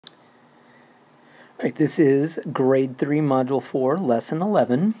All right, this is Grade 3, Module 4, Lesson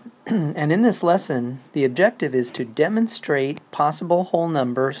 11. And in this lesson, the objective is to demonstrate possible whole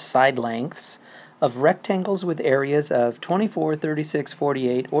number side lengths of rectangles with areas of 24, 36,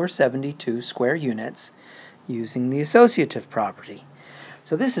 48, or 72 square units using the associative property.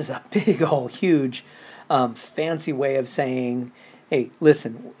 So this is a big old huge fancy way of saying, hey,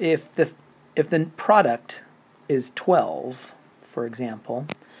 listen, if the product is 12, for example,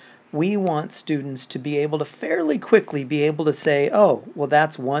 we want students to be able to fairly quickly be able to say, oh, well,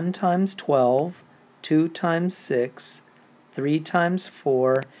 that's 1 times 12, 2 times 6, 3 times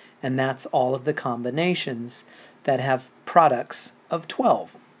 4, and that's all of the combinations that have products of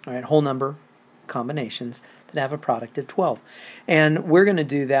 12. All right, whole number combinations that have a product of 12. And we're going to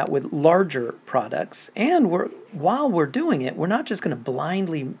do that with larger products. And while we're doing it, we're not just going to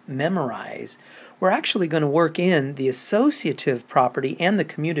blindly memorize. We're actually going to work in the associative property and the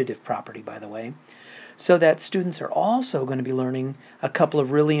commutative property, by the way, so that students are also going to be learning a couple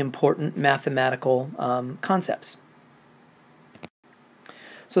of really important mathematical concepts.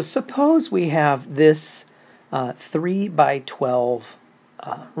 So suppose we have this 3 by 12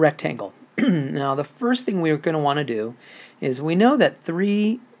 rectangle. Now the first thing we're going to want to do is we know that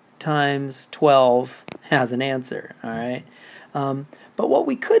 3 times 12 has an answer, all right? But what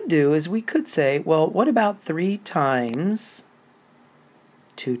we could do is we could say, well, what about 3 times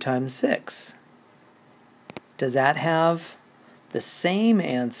 2 times 6? Does that have the same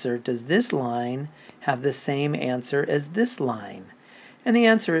answer? Does this line have the same answer as this line? And the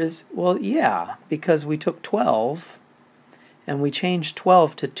answer is, well, yeah, because we took 12 and we changed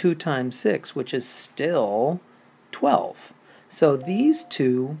 12 to 2 times 6, which is still 12. So these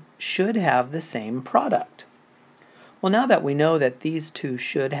two should have the same product. Well, now that we know that these two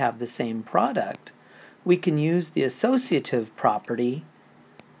should have the same product, we can use the associative property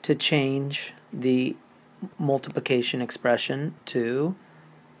to change the multiplication expression to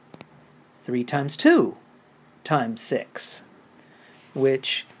 3 times 2 times 6,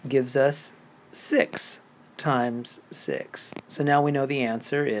 which gives us 6 times 6. So now we know the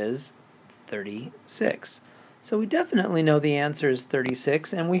answer is 36. So we definitely know the answer is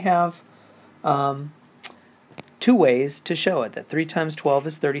 36, and we have 2 ways to show it, that 3 times 12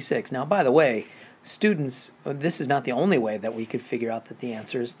 is 36. Now, by the way, students, this is not the only way that we could figure out that the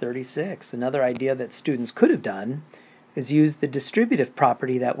answer is 36. Another idea that students could have done is use the distributive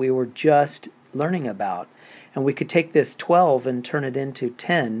property that we were just learning about. And we could take this 12 and turn it into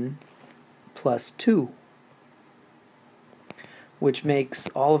 10 plus 2, which makes,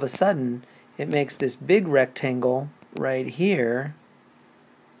 all of a sudden, it makes this big rectangle right here,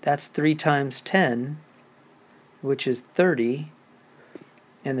 that's 3 times 10, which is 30,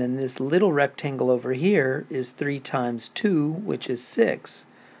 and then this little rectangle over here is 3 times 2, which is 6,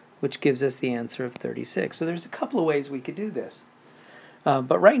 which gives us the answer of 36. So there's a couple of ways we could do this.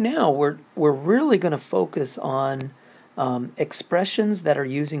 But right now we're really going to focus on expressions that are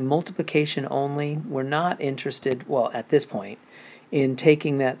using multiplication only. We're not interested, well, at this point, in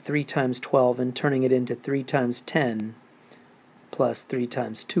taking that 3 times 12 and turning it into 3 times 10 plus 3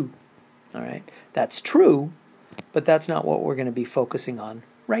 times 2. All right, that's true, but that's not what we're going to be focusing on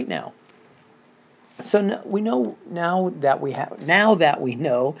right now. So we know now that we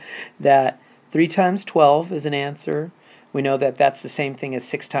know that 3 times 12 is an answer. We know that that's the same thing as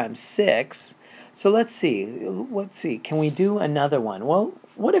 6 times 6. So let's see. Can we do another one? Well,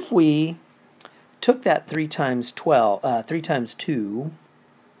 what if we took that 3 times 2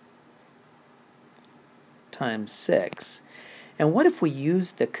 times 6, and what if we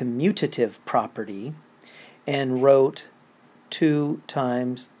used the commutative property and wrote 2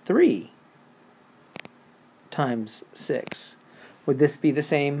 times 3 times 6? Would this be the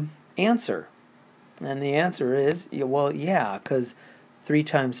same answer? And the answer is, well, yeah, because 3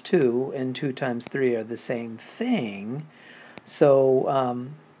 times 2 and 2 times 3 are the same thing,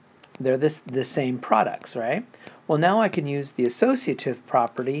 so they're the same products, right? Well, now I can use the associative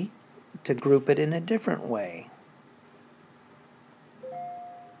property to group it in a different way.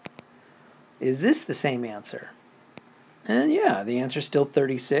 Is this the same answer? And yeah, the answer is still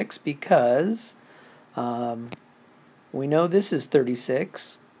 36 because we know this is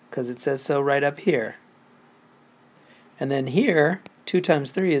 36 because it says so right up here. And then here, 2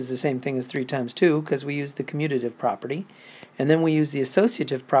 times 3 is the same thing as 3 times 2 because we use the commutative property. And then we use the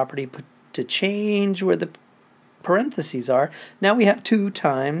associative property to change where the parentheses are. Now we have 2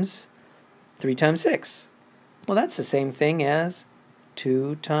 times 3 times 6. Well, that's the same thing as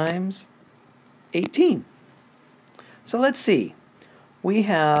 2 times 18. So let's see. We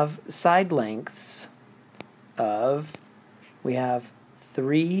have side lengths of, we have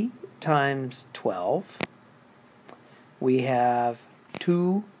 3 times 12. We have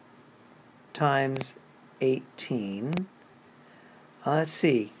 2 times 18. Let's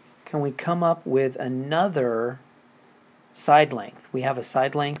see. Can we come up with another side length? We have a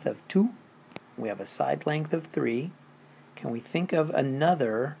side length of 2. We have a side length of 3. Can we think of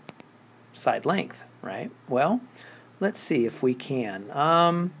another side length, right? Well, let's see if we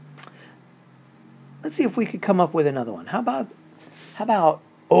can. Let's see if we could come up with another one. How about,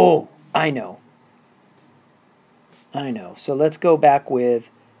 oh, I know. So let's go back with,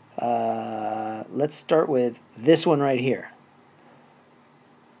 let's start with this one right here.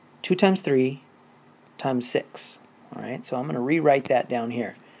 2 times 3 times 6. All right, so I'm going to rewrite that down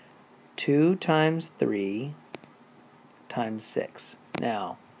here. 2 times 3 times 6.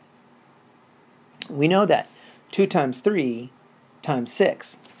 Now, we know that 2 times 3 times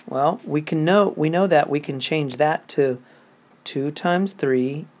 6. Well, we know that we can change that to 2 times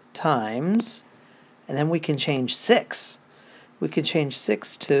 3 times, and then we can change 6. We can change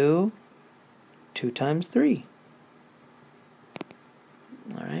 6 to 2 times 3.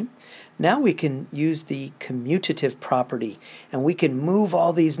 All right. Now we can use the commutative property, and we can move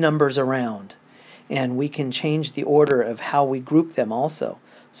all these numbers around, and we can change the order of how we group them also.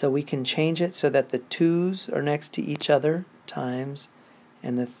 So we can change it so that the 2's are next to each other times,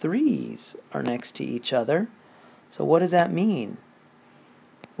 and the 3's are next to each other. So what does that mean?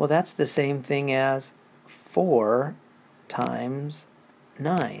 Well, that's the same thing as 4 times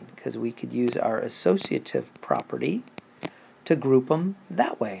 9, because we could use our associative property to group them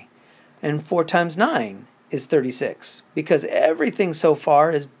that way. And 4 times 9 is 36, because everything so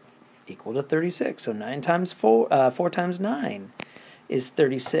far is equal to 36. So 4 times 9 is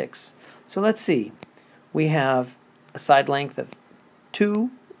 36. So let's see. We have a side length of 2,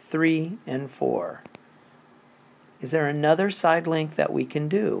 3, and 4. Is there another side length that we can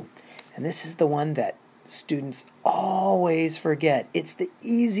do? And this is the one that students always forget. It's the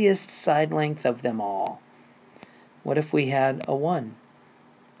easiest side length of them all. What if we had a 1?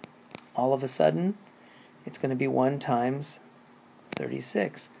 All of a sudden, it's going to be 1 times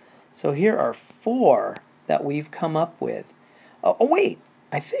 36. So here are 4 that we've come up with. Oh, wait,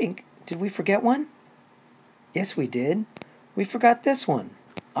 I think, did we forget one? Yes, we did. We forgot this one.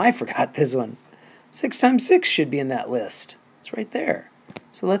 I forgot this one. 6 times 6 should be in that list. It's right there.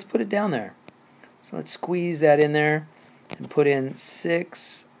 So let's put it down there. So let's squeeze that in there and put in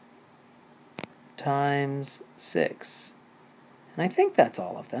 6 times 6. And I think that's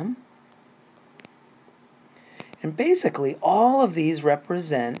all of them. And basically, all of these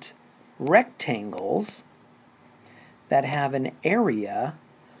represent rectangles that have an area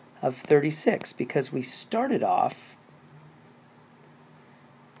of 36, because we started off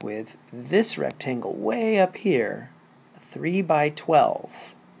with this rectangle way up here, 3 by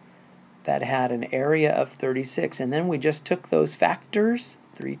 12, that had an area of 36. And then we just took those factors,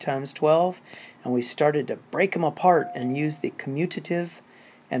 3 times 12, and we started to break them apart and use the commutative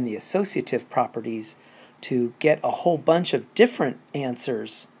and the associative properties to get a whole bunch of different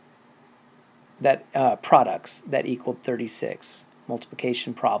answers, that products that equaled 36,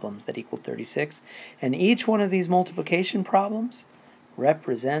 multiplication problems that equaled 36. And each one of these multiplication problems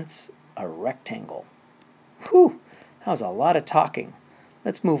represents a rectangle. Whew, that was a lot of talking.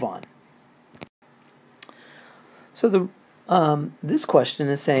 Let's move on. So this question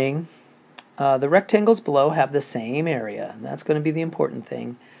is saying the rectangles below have the same area, and that's going to be the important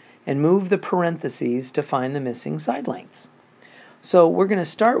thing, and move the parentheses to find the missing side lengths. So we're going to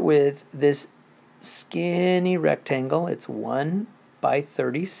start with this skinny rectangle. It's 1 by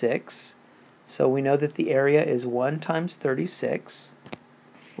 36. So we know that the area is 1 times 36,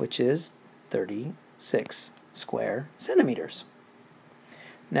 which is 36 square centimeters.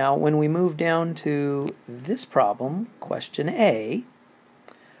 Now, when we move down to this problem, question A,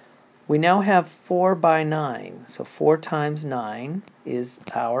 we now have 4 by 9. So 4 times 9 is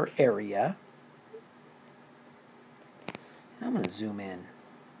our area. I'm going to zoom in.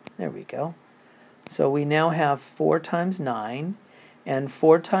 There we go. So we now have 4 times 9, and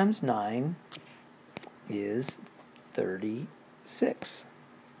 4 times 9 is 36.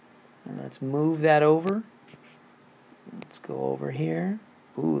 And let's move that over. Let's go over here.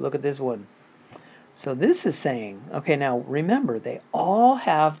 Ooh, look at this one. So this is saying, okay, now remember, they all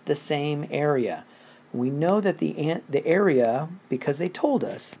have the same area. We know that the area, because they told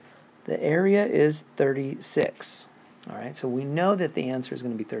us, the area is 36. All right, so we know that the answer is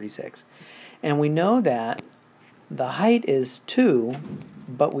going to be 36. And we know that the height is 2,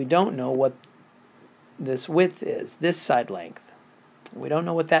 but we don't know what this width is, this side length. We don't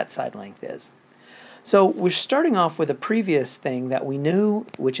know what that side length is. So we're starting off with a previous thing that we knew,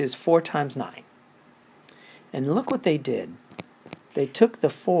 which is 4 times 9. And look what they did. They took the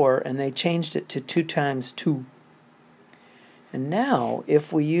 4 and they changed it to 2 times 2. And now,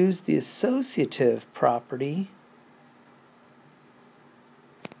 if we use the associative property,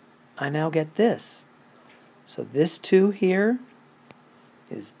 I now get this. So this 2 here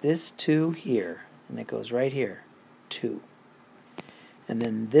is this 2 here, and it goes right here, 2. And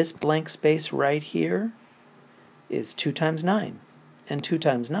then this blank space right here is 2 times 9, and 2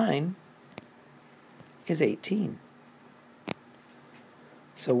 times 9 is 18.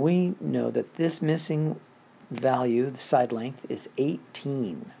 So we know that this missing value, the side length, is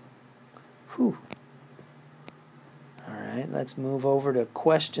 18. Whew. All right, let's move over to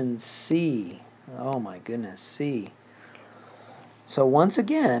question C. Oh my goodness, C. So once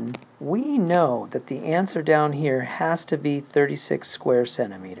again, we know that the answer down here has to be 36 square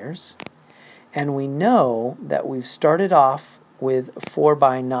centimeters. And we know that we've started off with 4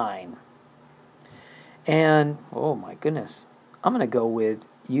 by 9. And, oh my goodness, I'm going to go with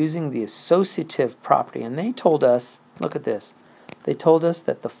using the associative property. And they told us, look at this, they told us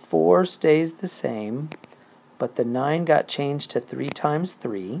that the 4 stays the same, but the 9 got changed to 3 times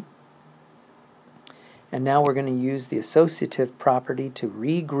 3. And now we're going to use the associative property to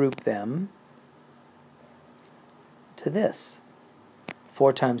regroup them to this.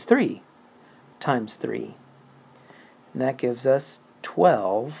 4 times 3 times 3. And that gives us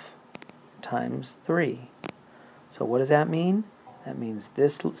 12 times 3. So what does that mean? That means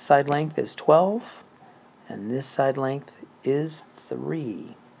this side length is 12, and this side length is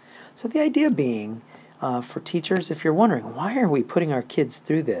 3. So the idea being, for teachers, if you're wondering, why are we putting our kids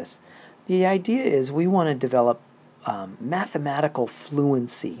through this? The idea is we want to develop mathematical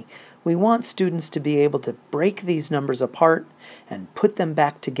fluency. We want students to be able to break these numbers apart and put them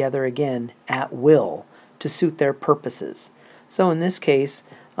back together again at will to suit their purposes. So in this case,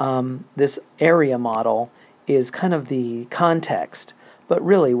 this area model is kind of the context. But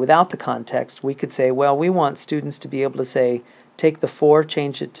really, without the context, we could say, well, we want students to be able to say, take the 4,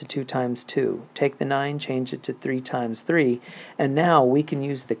 change it to 2 times 2. Take the 9, change it to 3 times 3. And now we can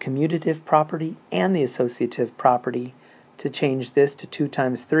use the commutative property and the associative property to change this to 2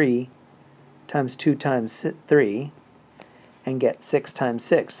 times 3 times 2 times 3 and get 6 times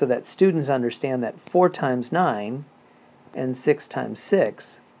 6, so that students understand that 4 times 9 and 6 times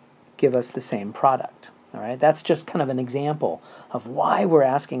 6 give us the same product. All right, that's just kind of an example of why we're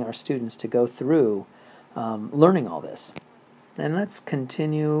asking our students to go through learning all this. And let's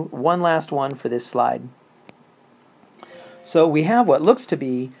continue one last one for this slide. So we have what looks to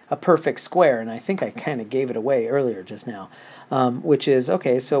be a perfect square, and I think I kind of gave it away earlier just now, which is,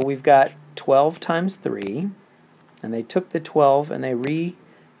 okay, so we've got 12 times 3, and they took the 12 and they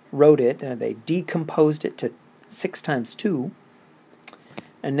rewrote it, and they decomposed it to 6 times 2.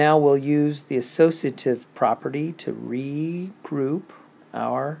 And now we'll use the associative property to regroup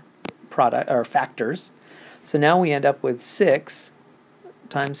our factors. So now we end up with 6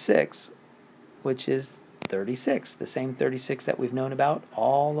 times 6, which is 36, the same 36 that we've known about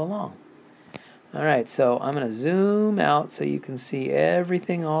all along. All right, so I'm going to zoom out so you can see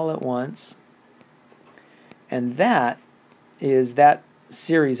everything all at once. And that is that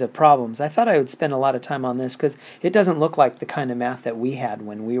series of problems. I thought I would spend a lot of time on this because it doesn't look like the kind of math that we had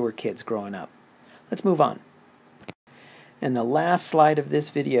when we were kids growing up. Let's move on. And the last slide of this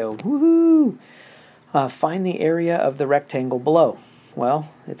video, woohoo! Find the area of the rectangle below. Well,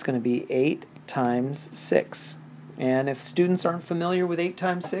 it's going to be 8 times 6. And if students aren't familiar with 8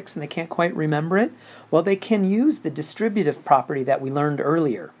 times 6 and they can't quite remember it, well, they can use the distributive property that we learned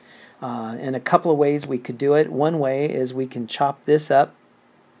earlier. In a couple of ways we could do it. One way is we can chop this up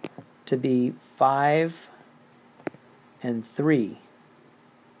to be 5 and 3.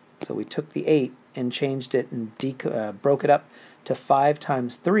 So we took the 8 and changed it and broke it up to 5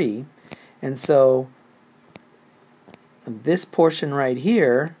 times 3. And so this portion right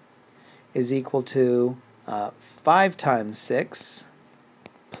here is equal to 5 times 6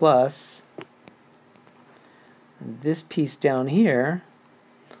 plus this piece down here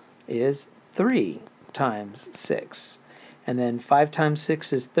is 3 times 6. And then 5 times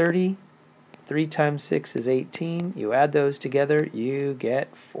 6 is 30, 3 times 6 is 18. You add those together, you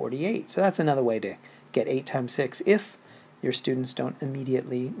get 48. So that's another way to get 8 times 6 if your students don't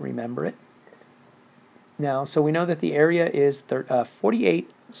immediately remember it. Now, so we know that the area is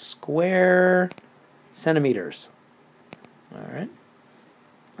 48 square centimeters. All right.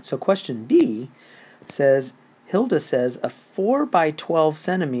 So question B says, Hilda says a 4 by 12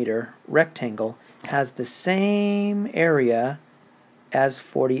 centimeter rectangle has the same area as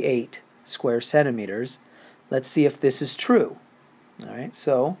 48. square centimeters. Let's see if this is true. All right,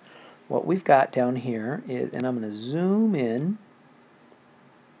 so what we've got down here is, and I'm going to zoom in.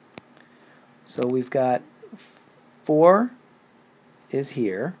 So we've got 4 is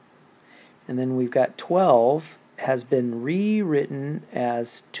here, and then we've got 12 has been rewritten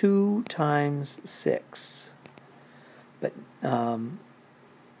as 2 times 6. But and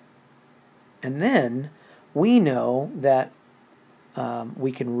then we know that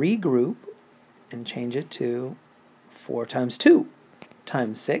we can regroup and change it to 4 times 2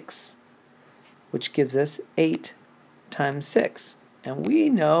 times 6, which gives us 8 times 6. And we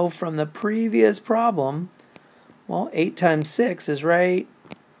know from the previous problem, well, 8 times 6 is right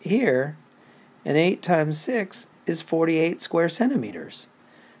here, and 8 times 6 is 48 square centimeters.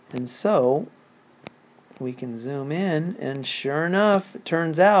 And so we can zoom in, and sure enough, it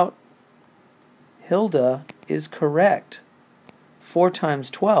turns out Hilda is correct. 4 times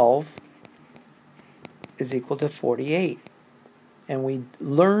 12 is equal to 48. And we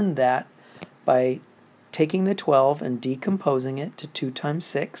learned that by taking the 12 and decomposing it to 2 times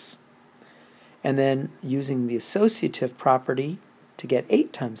 6, and then using the associative property to get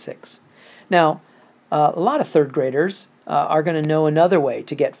 8 times 6. Now, a lot of third graders are going to know another way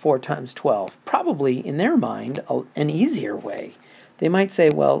to get 4 times 12, probably in their mind an easier way. They might say,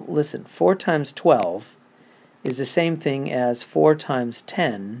 well, listen, 4 times 12 is the same thing as 4 times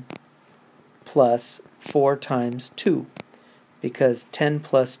 10 plus 4 times 2, because 10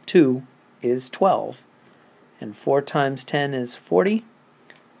 plus 2 is 12, and 4 times 10 is 40,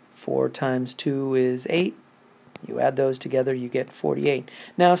 4 times 2 is 8. You add those together, you get 48.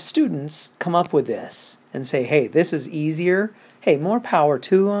 Now, if students come up with this and say, hey, this is easier, hey, more power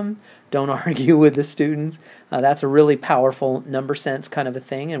to them. Don't argue with the students. That's a really powerful number sense kind of a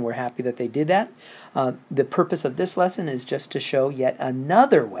thing, and we're happy that they did that. The purpose of this lesson is just to show yet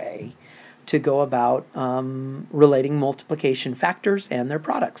another way to go about relating multiplication factors and their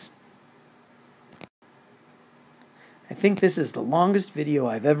products. I think this is the longest video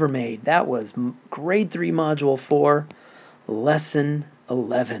I've ever made. That was Grade 3 Module 4, Lesson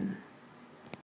 11.